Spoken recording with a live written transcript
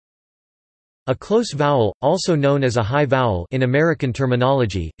A close vowel, also known as a high vowel in American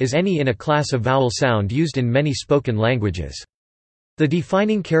terminology, is any in a class of vowel sound used in many spoken languages. The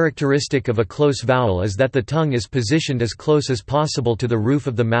defining characteristic of a close vowel is that the tongue is positioned as close as possible to the roof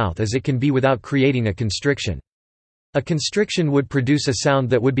of the mouth as it can be without creating a constriction. A constriction would produce a sound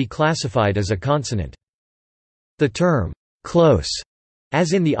that would be classified as a consonant. The term, close,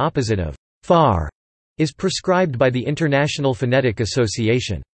 as in the opposite of far, is prescribed by the International Phonetic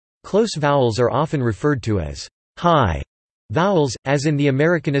Association. Close vowels are often referred to as high vowels, as in the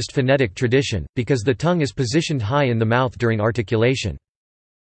Americanist phonetic tradition, because the tongue is positioned high in the mouth during articulation.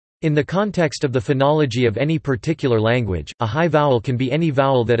 In the context of the phonology of any particular language, a high vowel can be any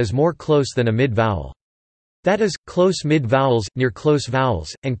vowel that is more close than a mid-vowel. That is, close mid-vowels, near close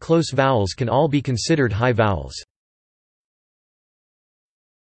vowels, and close vowels can all be considered high vowels.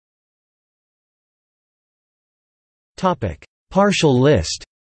 Partial list.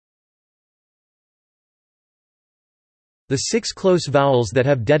 The 6 close vowels that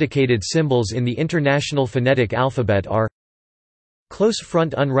have dedicated symbols in the International Phonetic Alphabet are: close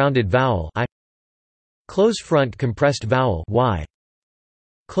front unrounded vowel I, close front compressed vowel Y,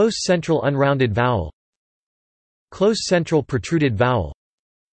 close central unrounded vowel, close central protruded vowel,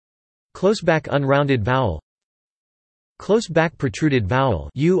 close back unrounded vowel, close back protruded vowel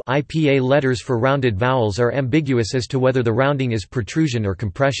U. IPA letters for rounded vowels are ambiguous as to whether the rounding is protrusion or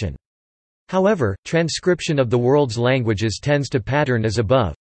compression. However, transcription of the world's languages tends to pattern as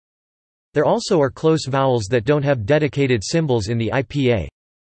above. There also are close vowels that don't have dedicated symbols in the IPA.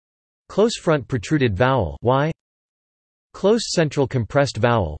 Close front protruded vowel Y, close central compressed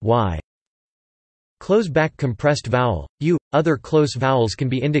vowel Y, close back compressed vowel U. Other close vowels can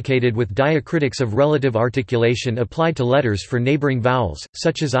be indicated with diacritics of relative articulation applied to letters for neighboring vowels,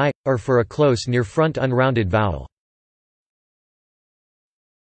 such as I, or for a close near front unrounded vowel.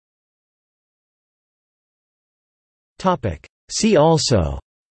 See also: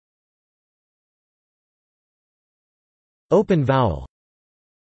 open vowel.